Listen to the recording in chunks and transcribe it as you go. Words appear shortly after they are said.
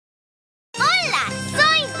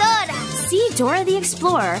Dora the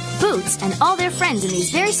Explorer, Boots, and all their friends in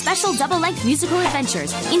these very special double-length musical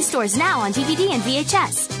adventures in stores now on DVD and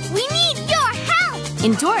VHS. We need your help!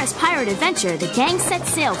 In Dora's Pirate Adventure, the gang sets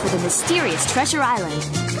sail for the mysterious Treasure Island.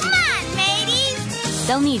 Come on, mateys!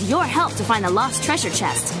 They'll need your help to find the lost treasure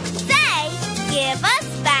chest. Say, give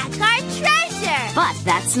us back our treasure! But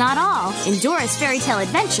that's not all. In Dora's Fairy Tale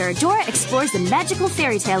Adventure, Dora explores the magical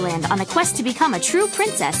fairy tale land on a quest to become a true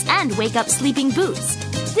princess and wake up sleeping Boots.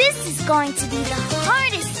 This is going to be the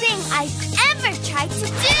hardest thing I've ever tried to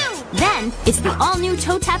do! Then, it's the all-new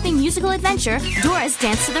toe-tapping musical adventure, Dora's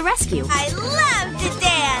Dance to the Rescue. I love to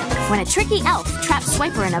dance! When a tricky elf traps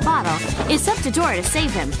Swiper in a bottle, it's up to Dora to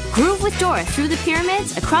save him. Groove with Dora through the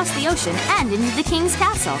pyramids, across the ocean, and into the king's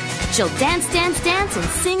castle. She'll dance, dance, dance, and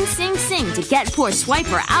sing, sing, sing to get poor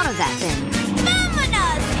Swiper out of that thing.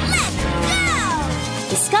 Vamonos! Let's go!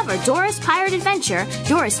 Discover Dora's Pirate Adventure,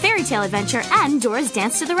 Dora's Fairy Tale Adventure, and Dora's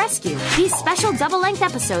Dance to the Rescue. These special double-length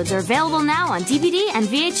episodes are available now on DVD and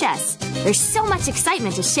VHS. There's so much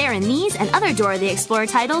excitement to share in these and other Dora the Explorer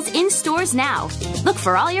titles in stores now. Look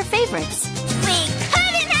for all your favorites.